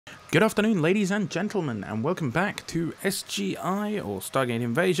Good afternoon, ladies and gentlemen, and welcome back to SGI, or Stargate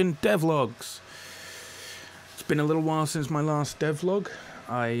Invasion, Devlogs. It's been a little while since my last devlog.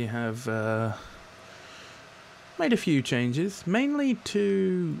 I have made a few changes, mainly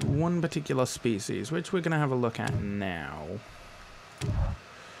to one particular species, which we're going to have a look at now.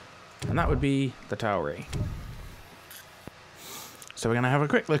 And that would be the Tauri. So we're going to have a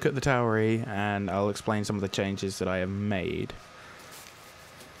quick look at the Tauri, and I'll explain some of the changes that I have made.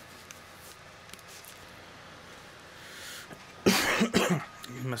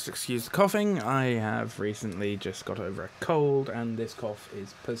 You must excuse the coughing. I have recently just got over a cold, and this cough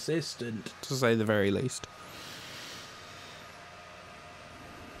is persistent, to say the very least.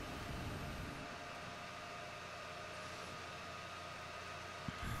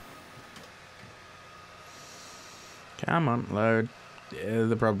 Come on, load.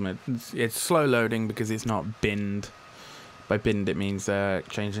 The problem is it's slow loading because it's not binned. By binned it means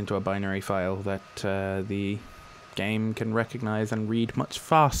changed into a binary file that the game can recognize and read much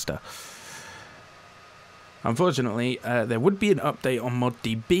faster. Unfortunately, there would be an update on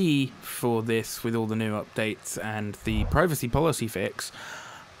ModDB for this with all the new updates and the privacy policy fix.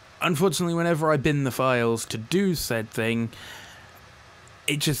 Unfortunately, whenever I bin the files to do said thing,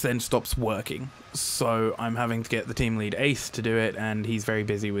 it just then stops working. So I'm having to get the team lead Ace to do it, and he's very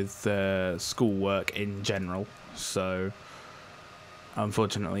busy with schoolwork in general. So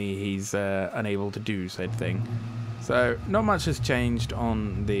unfortunately, he's unable to do said thing. So not much has changed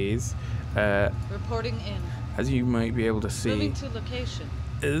on these. Reporting in. As you might be able to see, Moving to location.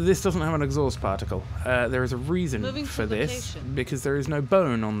 This doesn't have an exhaust particle. There is a reason for this, because there is no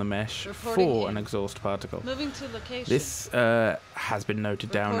bone on the mesh for an exhaust particle. Moving to location. This has been noted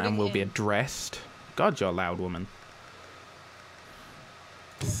down and will be addressed. God, you're loud, woman.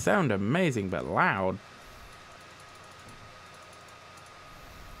 Sound amazing, but loud.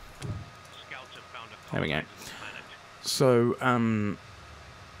 There we go. So,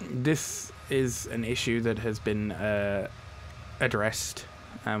 this is an issue that has been addressed,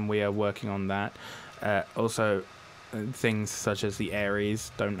 and we are working on that. Also, things such as the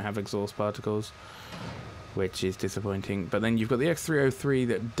Ares don't have exhaust particles, which is disappointing. But then you've got the X303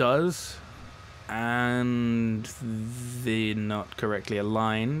 that does, and they're not correctly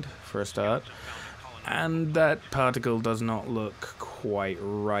aligned for a start, and that particle does not look quite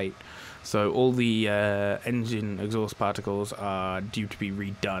right. So all the engine exhaust particles are due to be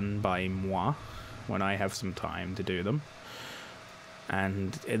redone by moi when I have some time to do them.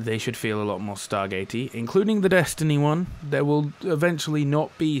 And they should feel a lot more Stargatey, including the Destiny one. There will eventually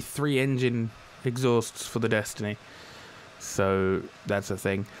not be 3 engine exhausts for the Destiny. So that's a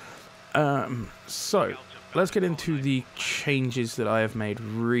thing. So let's get into the changes that I have made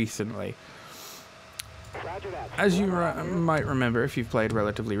recently. As you might remember, if you've played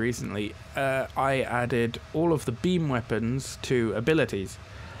relatively recently, I added all of the beam weapons to abilities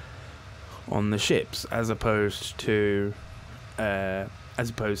on the ships, as opposed to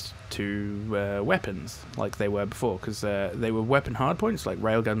weapons like they were before, because they were weapon hardpoints like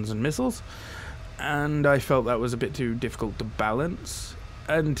railguns and missiles, and I felt that was a bit too difficult to balance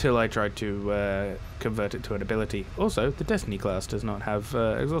until I tried to convert it to an ability. Also, the Destiny class does not have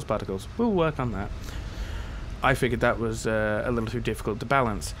exhaust particles. We'll work on that. I figured that was a little too difficult to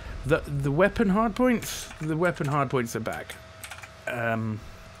balance. The weapon hardpoints are back,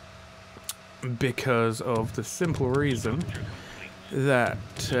 because of the simple reason that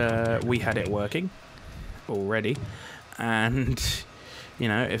we had it working already, and you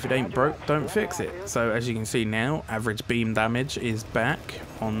know, if it ain't broke, don't fix it. So as you can see now, average beam damage is back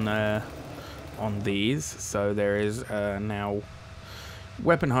on these. So there is now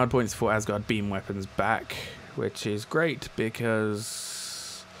weapon hardpoints for Asgard beam weapons back, which is great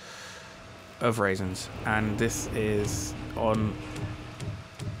because of reasons. And this is on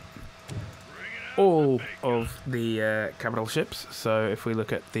all of the capital ships. So if we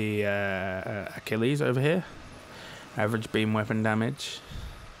look at the Achilles over here, average beam weapon damage.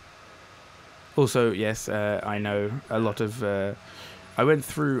 Also, yes, I know a lot of I went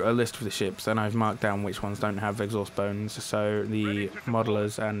through a list of the ships, and I've marked down which ones don't have exhaust bones, so the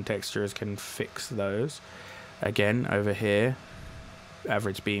modelers and texturers can fix those. Again, over here,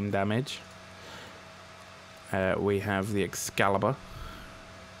 average beam damage. We have the Excalibur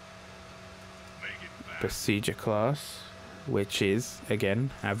Besieger class, which is,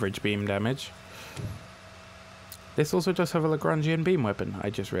 again, average beam damage. This also does have a Lagrangian beam weapon, I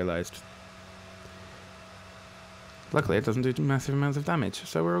just realised. Luckily, it doesn't do massive amounts of damage,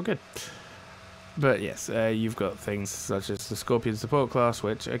 so we're all good. But yes, you've got things such as the Scorpion support class,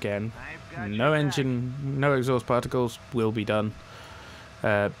 which, again, no engine, no exhaust particles will be done.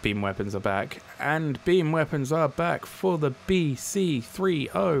 Beam weapons are back. And beam weapons are back for the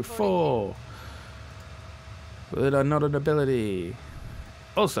BC-304. That are not an ability.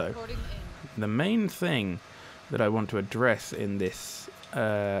 Also, Reporting in. the main thing that I want to address in this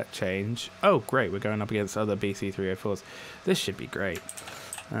change... Oh, great, we're going up against other BC-304s. This should be great.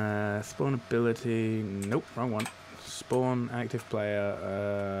 Spawn ability... Nope, wrong one. Spawn, active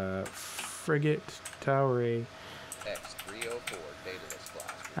player, frigate, towery... X-304 dataless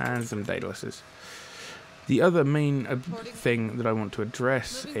class. And some dataleses. The other main thing that I want to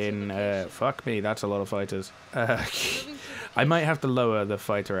address in... fuck me, that's a lot of fighters. I might have to lower the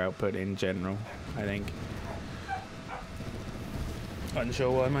fighter output in general, I think.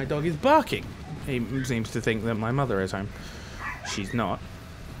 Unsure why my dog is barking. He seems to think that my mother is home. She's not.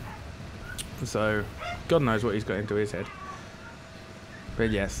 So, God knows what he's got into his head.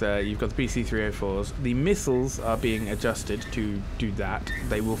 But yes, you've got the BC-304s. The missiles are being adjusted to do that.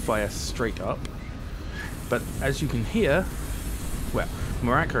 They will fire straight up. But as you can hear, well,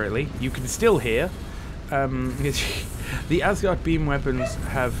 more accurately, you can still hear, the Asgard beam weapons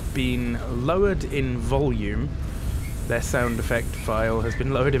have been lowered in volume. Their sound effect file has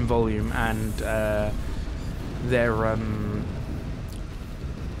been lowered in volume, and they're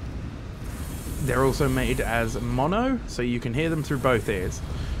also made as mono, so you can hear them through both ears.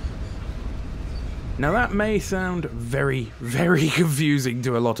 Now that may sound very, very confusing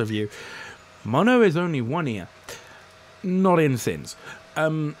to a lot of you. Mono is only one ear, not in Sins.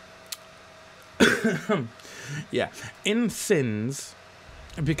 Yeah, in Sins,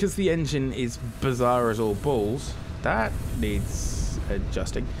 because the engine is bizarre as all balls, that needs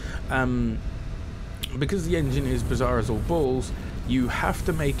adjusting. Because the engine is bizarre as all balls, you have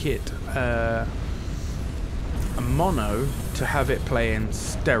to make it a mono to have it play in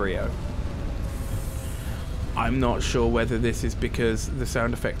stereo. I'm not sure whether this is because the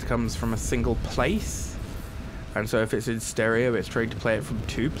sound effect comes from a single place, and so if it's in stereo it's trying to play it from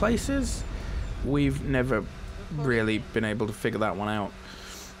two places. We've never really been able to figure that one out,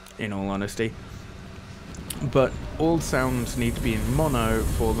 in all honesty. But all sounds need to be in mono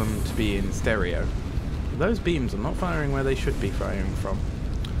for them to be in stereo. Those beams are not firing where they should be firing from.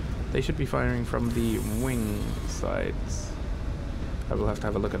 They should be firing from the wing sides. I will have to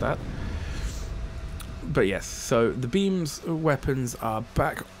have a look at that. But yes, so the beams weapons are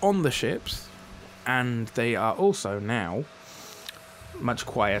back on the ships, and they are also now much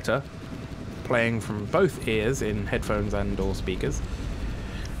quieter, playing from both ears in headphones and or speakers,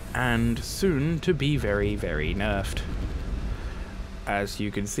 and soon to be very, very nerfed. As you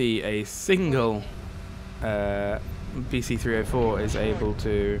can see, a single BC-304 is able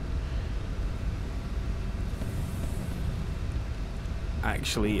to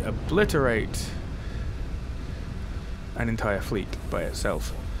actually obliterate an entire fleet by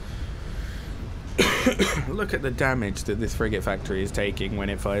itself. Look at the damage that this frigate factory is taking when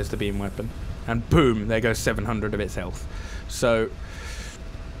it fires the beam weapon, and boom, there goes 700 of its health. So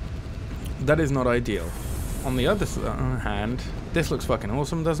that is not ideal. On the other hand, this looks fucking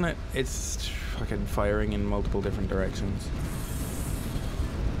awesome, doesn't it? It's fucking firing in multiple different directions.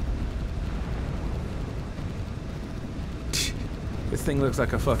 This thing looks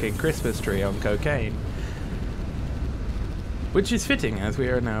like a fucking Christmas tree on cocaine. Which is fitting, as we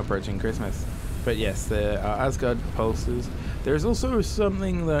are now approaching Christmas. But yes, there are Asgard pulses. There's also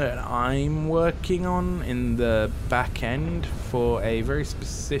something that I'm working on in the back end for a very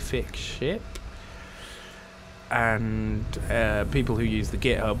specific ship. And people who use the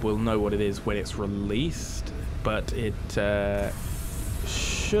GitHub will know what it is when it's released. But it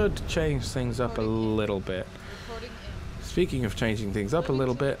should change things up a little bit. Speaking of changing things up a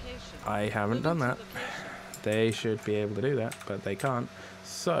little bit, I haven't done that. They should be able to do that, but they can't.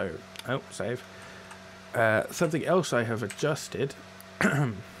 So, oh, save. Something else I have adjusted.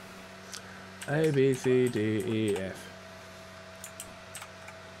 A, B, C, D, E, F.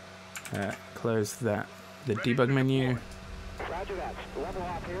 Close that. The debug menu. Roger that. Level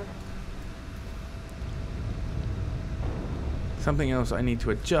off here. Something else I need to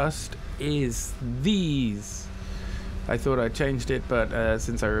adjust is these. I thought I changed it, but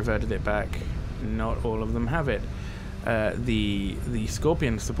since I reverted it back, not all of them have it. The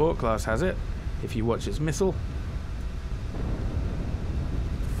Scorpion support class has it. If you watch its missile.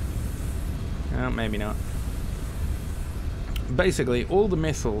 Maybe not. Basically, all the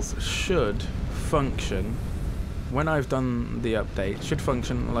missiles should function, when I've done the update, should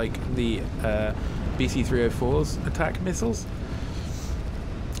function like the BC-304's attack missiles.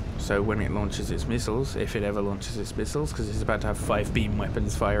 So when it launches its missiles, if it ever launches its missiles, because it's about to have 5 beam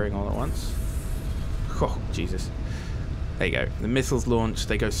weapons firing all at once. Oh, Jesus. There you go. The missiles launch,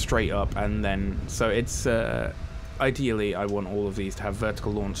 they go straight up, and then... So it's... ideally, I want all of these to have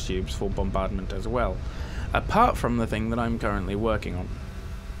vertical launch tubes for bombardment as well. Apart from the thing that I'm currently working on.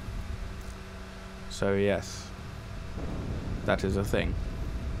 So yes. That is a thing.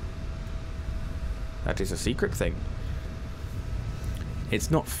 That is a secret thing. It's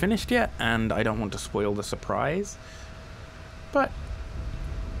not finished yet, and I don't want to spoil the surprise. But...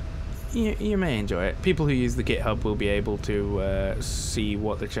 You may enjoy it. People who use the GitHub will be able to see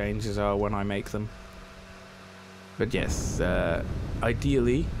what the changes are when I make them. But yes,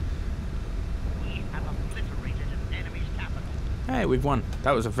 ideally... We have obliterated an enemy's capital. Hey, we've won.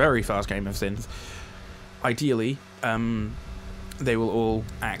 That was a very fast game of Sins. Ideally, they will all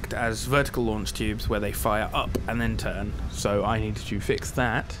act as vertical launch tubes where they fire up and then turn. So I need to fix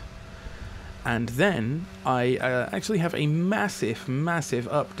that. And then I actually have a massive, massive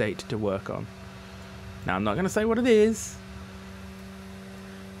update to work on. Now, I'm not going to say what it is.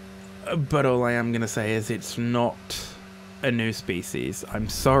 But all I am going to say is it's not a new species. I'm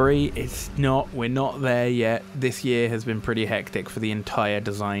sorry, it's not. We're not there yet. This year has been pretty hectic for the entire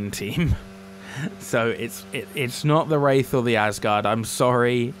design team. So it's not the Wraith or the Asgard. I'm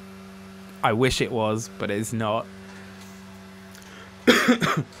sorry. I wish it was, but it's not.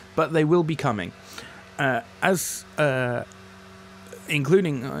 But they will be coming.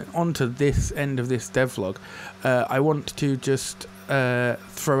 Including onto this end of this devlog, I want to just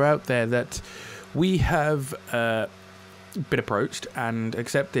throw out there that we have been approached and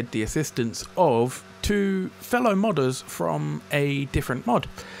accepted the assistance of 2 fellow modders from a different mod.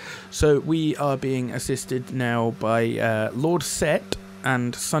 So we are being assisted now by Lord Set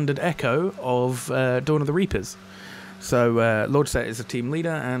and Sundered Echo of Dawn of the Reapers. So Lord Set is a team leader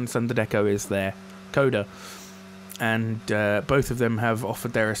and Sundered Echo is their coder. And both of them have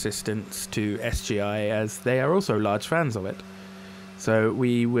offered their assistance to SGI as they are also large fans of it. So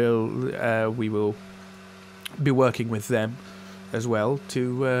we will be working with them as well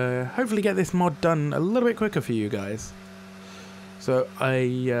to hopefully get this mod done a little bit quicker for you guys. So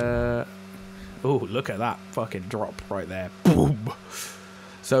oh, look at that fucking drop right there. Boom.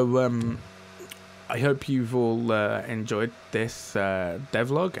 So I hope you've all enjoyed this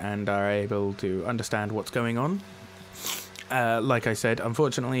devlog and are able to understand what's going on. Like I said,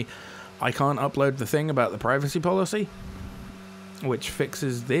 unfortunately, I can't upload the thing about the privacy policy, which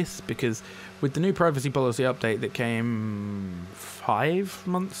fixes this, because with the new privacy policy update that came 5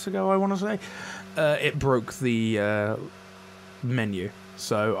 months ago, I want to say, it broke the menu.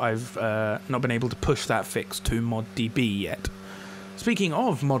 So I've not been able to push that fix to ModDB yet. Speaking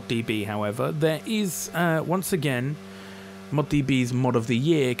of ModDB, however, there is, once again, ModDB's Mod of the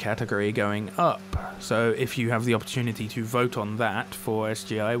Year category going up. So if you have the opportunity to vote on that for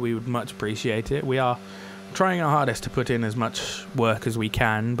SGI, we would much appreciate it. We are trying our hardest to put in as much work as we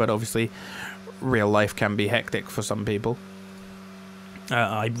can, but obviously real life can be hectic for some people.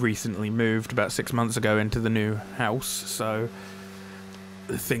 I recently moved about 6 months ago into the new house, so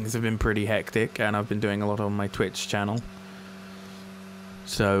things have been pretty hectic, and I've been doing a lot on my Twitch channel.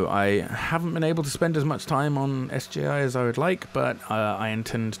 So I haven't been able to spend as much time on SGI as I would like, but I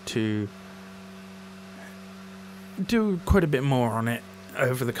intend to do quite a bit more on it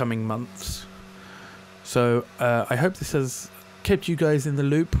over the coming months. So I hope this has kept you guys in the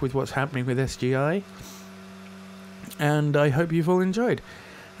loop with what's happening with SGI. And I hope you've all enjoyed.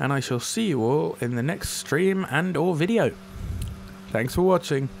 And I shall see you all in the next stream and or video. Thanks for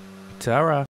watching. Ta-ra.